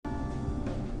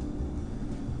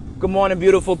Good morning,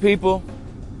 beautiful people.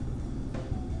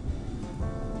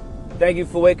 Thank you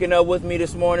for waking up with me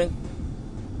this morning.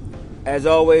 As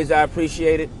always, I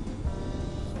appreciate it.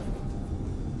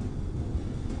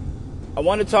 I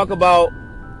want to talk about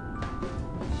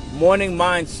morning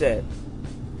mindset.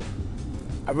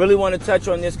 I really want to touch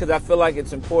on this because I feel like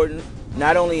it's important,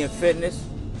 not only in fitness,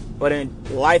 but in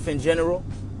life in general.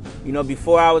 You know,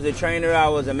 before I was a trainer, I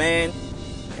was a man.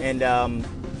 And,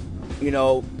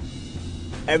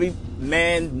 every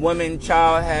man, woman,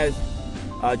 child has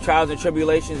trials and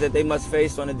tribulations that they must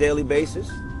face on a daily basis.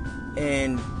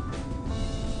 And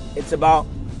it's about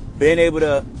being able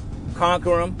to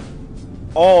conquer them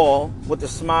all with a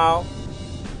smile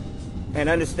and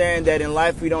understand that in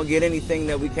life we don't get anything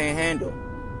that we can't handle.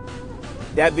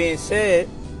 That being said,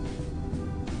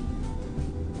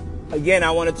 again, I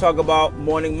want to talk about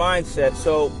morning mindset.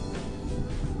 So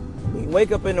when you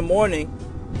wake up in the morning,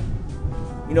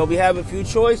 we have a few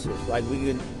choices. Like we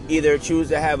can either choose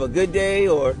to have a good day,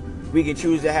 or we can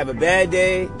choose to have a bad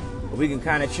day, or we can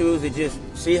kind of choose to just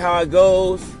see how it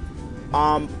goes.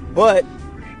 But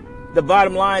the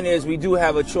bottom line is we do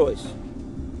have a choice.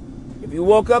 If you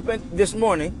woke up this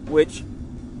morning, which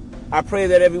I pray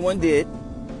that everyone did,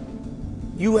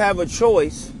 you have a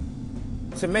choice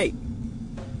to make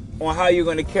on how you're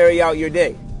going to carry out your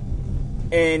day.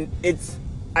 And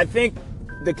I think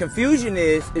the confusion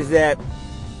is that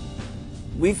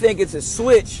we think it's a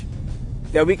switch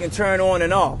that we can turn on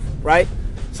and off, right?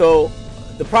 So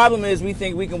the problem is we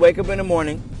think we can wake up in the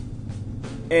morning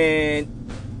and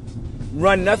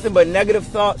run nothing but negative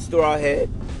thoughts through our head,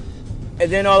 and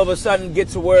then all of a sudden get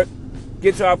to work,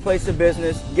 get to our place of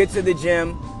business, get to the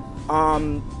gym,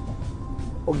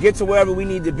 or get to wherever we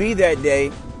need to be that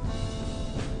day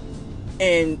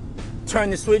and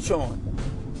turn the switch on.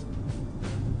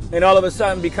 And all of a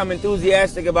sudden become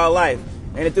enthusiastic about life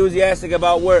and enthusiastic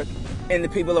about work and the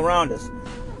people around us.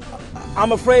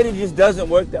 I'm afraid it just doesn't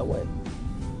work that way.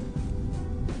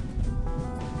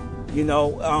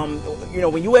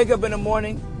 When you wake up in the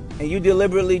morning and you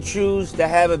deliberately choose to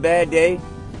have a bad day,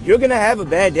 you're going to have a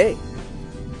bad day.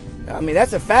 I mean,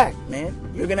 that's a fact,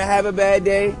 man. You're going to have a bad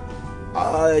day.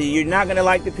 You're not going to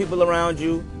like the people around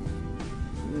you.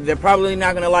 They're probably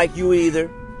not going to like you either.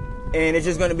 And it's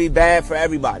just going to be bad for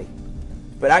everybody.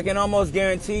 But I can almost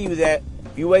guarantee you that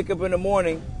if you wake up in the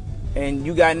morning and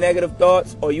you got negative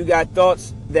thoughts, or you got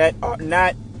thoughts that are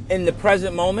not in the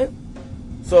present moment,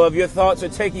 so if your thoughts are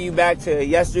taking you back to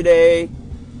yesterday,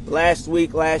 last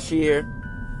week, last year,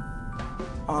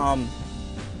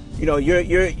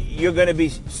 you're going to be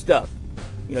stuck.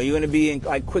 You're going to be in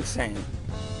like quicksand,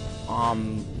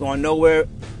 going nowhere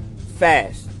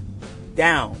fast,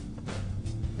 down.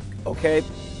 Okay?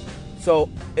 So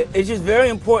it's just very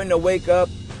important to wake up.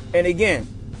 And again,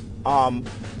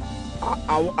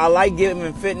 I like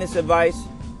giving fitness advice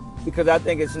because I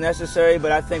think it's necessary.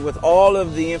 But I think with all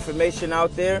of the information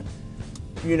out there,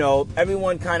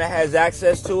 everyone kind of has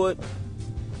access to it.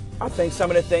 I think some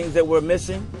of the things that we're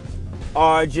missing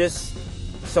are just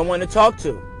someone to talk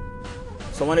to.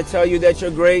 Someone to tell you that you're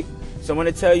great. Someone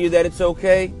to tell you that it's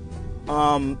okay.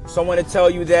 Someone to tell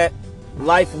you that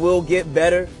life will get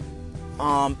better.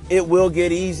 It will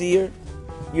get easier,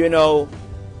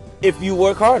 if you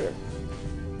work harder.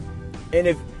 And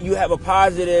if you have a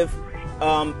positive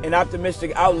and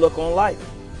optimistic outlook on life.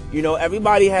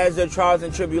 Everybody has their trials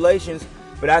and tribulations,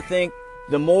 but I think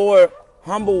the more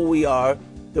humble we are,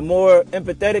 the more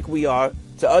empathetic we are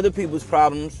to other people's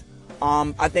problems,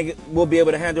 I think we'll be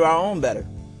able to handle our own better.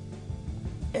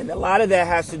 And a lot of that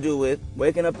has to do with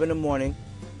waking up in the morning,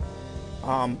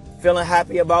 feeling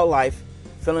happy about life,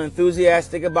 feeling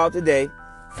enthusiastic about the day,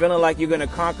 feeling like you're going to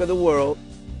conquer the world,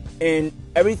 and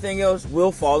everything else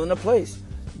will fall into place.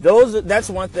 That's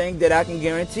one thing that I can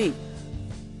guarantee.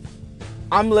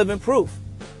 I'm living proof.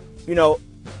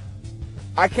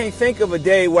 I can't think of a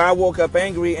day where I woke up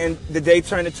angry and the day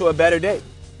turned into a better day.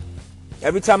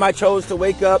 Every time I chose to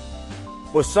wake up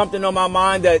with something on my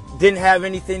mind that didn't have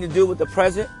anything to do with the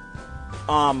present,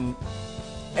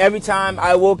 every time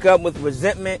I woke up with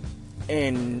resentment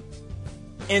and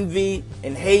envy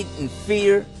and hate and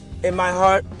fear in my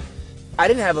heart, I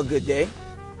didn't have a good day.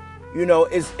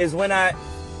 Is when I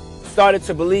started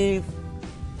to believe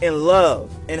in love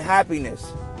and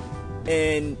happiness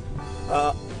and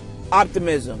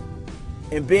optimism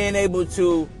and being able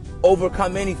to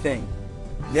overcome anything.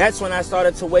 That's when I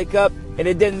started to wake up, and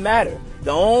it didn't matter.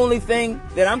 The only thing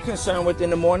that I'm concerned with in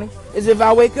the morning is if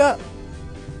I wake up.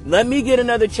 Let me get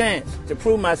another chance to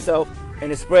prove myself and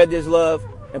to spread this love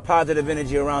and positive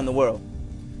energy around the world.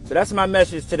 So that's my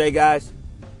message today, guys.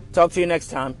 Talk to you next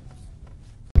time.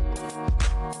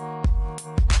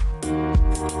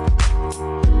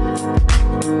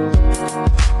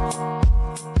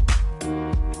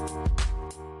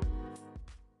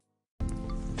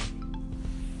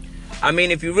 I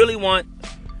mean, if you really want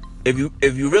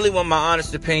my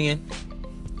honest opinion,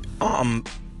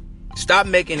 stop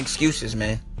making excuses,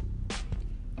 man.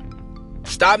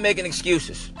 Stop making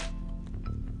excuses.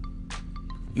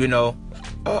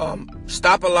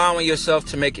 Stop allowing yourself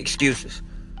to make excuses.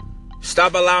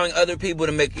 Stop allowing other people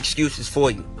to make excuses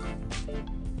for you.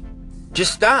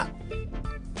 Just stop.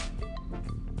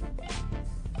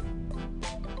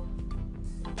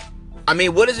 I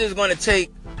mean, what is it going to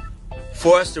take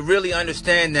for us to really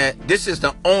understand that this is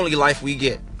the only life we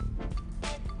get?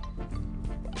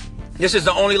 This is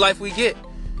the only life we get.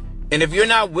 And if you're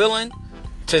not willing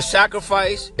to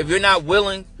sacrifice, if you're not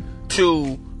willing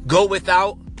to go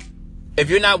without, if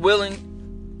you're not willing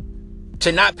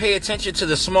to not pay attention to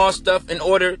the small stuff in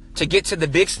order to get to the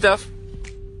big stuff,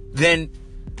 then,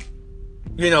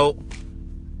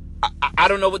 I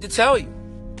don't know what to tell you.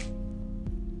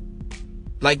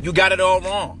 Like, you got it all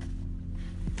wrong.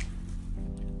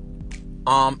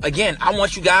 Again, I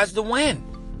want you guys to win.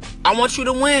 I want you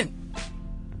to win.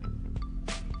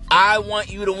 I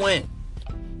want you to win.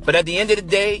 But at the end of the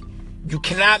day, you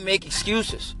cannot make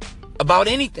excuses about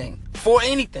anything, for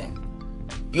anything.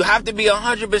 You have to be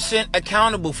 100%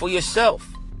 accountable for yourself.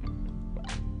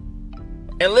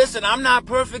 And listen, I'm not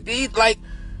perfect either. Like,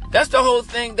 that's the whole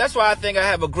thing. That's why I think I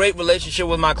have a great relationship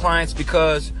with my clients,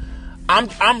 because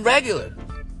I'm regular.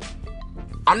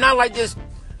 I'm not like this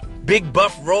big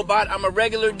buff robot. I'm a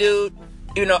regular dude.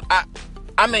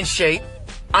 I'm in shape.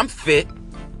 I'm fit.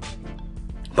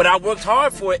 But I worked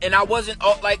hard for it, and I wasn't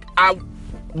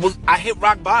I hit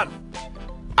rock bottom.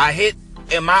 I hit,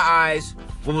 in my eyes,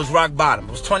 what was rock bottom.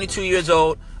 I was 22 years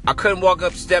old. I couldn't walk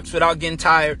up steps without getting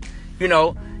tired, and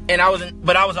I was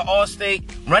an all-state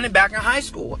running back in high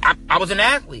school. I was an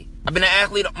athlete. I've been an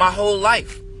athlete my whole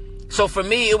life. So for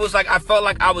me, it was like I felt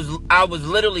like I was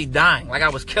literally dying, like I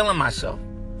was killing myself.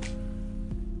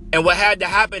 And what had to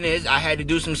happen is I had to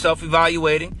do some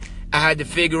self-evaluating. I had to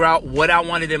figure out what I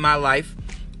wanted in my life.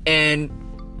 And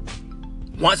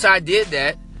once I did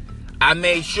that, I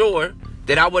made sure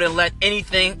that I wouldn't let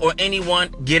anything or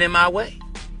anyone get in my way.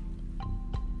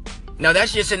 Now,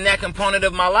 that's just in that component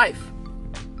of my life.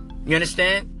 You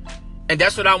understand? And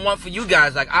that's what I want for you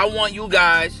guys. Like, I want you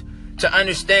guys to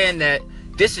understand that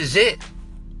this is it.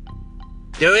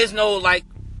 There is no,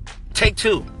 take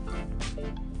two.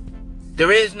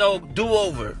 There is no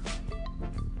do-over.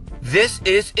 This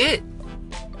is it.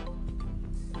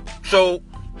 So,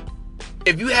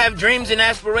 if you have dreams and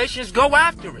aspirations, go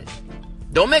after it.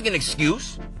 Don't make an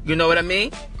excuse. You know what I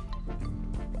mean?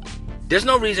 There's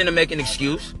no reason to make an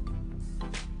excuse.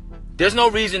 There's no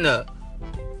reason to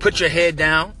put your head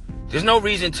down. There's no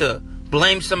reason to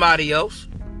blame somebody else.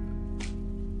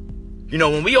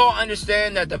 When we all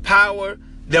understand that the power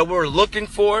that we're looking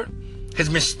for has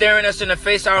been staring us in the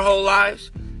face our whole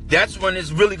lives, that's when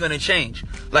it's really going to change.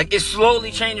 Like, it's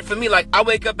slowly changing for me. Like, I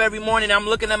wake up every morning, I'm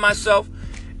looking at myself,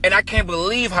 and I can't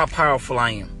believe how powerful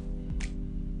I am.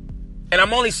 And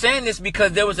I'm only saying this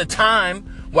because there was a time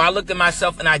where I looked at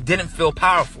myself and I didn't feel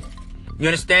powerful. You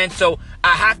understand? So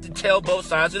I have to tell both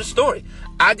sides of the story.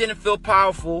 I didn't feel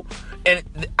powerful, and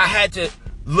I had to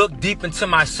look deep into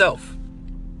myself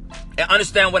and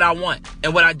understand what I want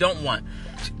and what I don't want.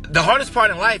 The hardest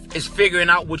part in life is figuring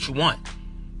out what you want.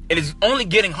 It is only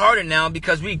getting harder now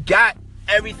because we got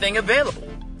everything available.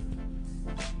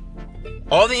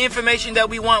 All the information that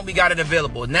we want, we got it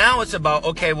available. Now it's about,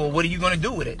 okay, well, what are you going to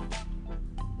do with it?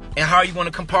 And how are you going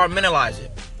to compartmentalize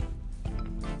it?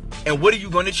 And what are you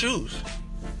going to choose?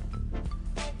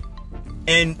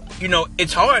 And,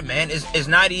 it's hard, man. It's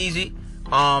not easy.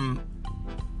 And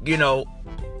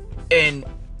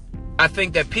I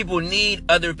think that people need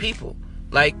other people.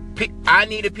 Like, I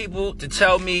needed people to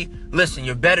tell me, listen,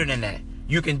 you're better than that.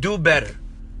 You can do better.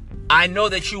 I know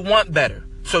that you want better.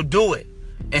 So do it.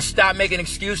 And stop making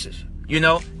excuses.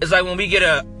 It's like when we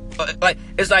get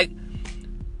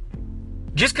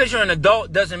just because you're an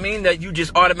adult doesn't mean that you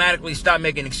just automatically stop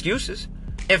making excuses.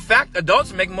 In fact,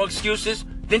 adults make more excuses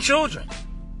than children.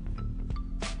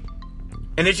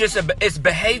 And it's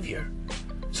behavior.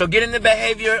 So get in the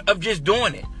behavior of just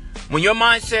doing it. When your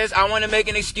mind says, I want to make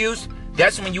an excuse,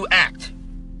 that's when you act.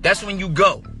 That's when you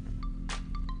go.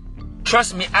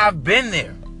 Trust me, I've been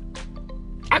there.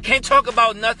 I can't talk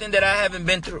about nothing that I haven't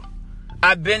been through.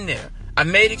 I've been there. I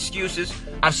made excuses.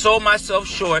 I've sold myself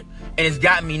short, and it's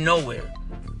gotten me nowhere.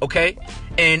 Okay?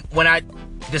 And when I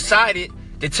decided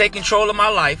to take control of my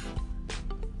life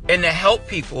and to help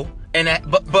people,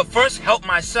 but first help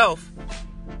myself,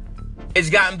 it's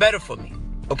gotten better for me.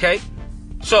 Okay?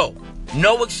 So,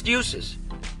 no excuses.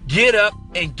 Get up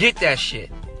and get that shit.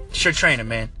 It's your trainer,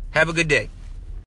 man. Have a good day.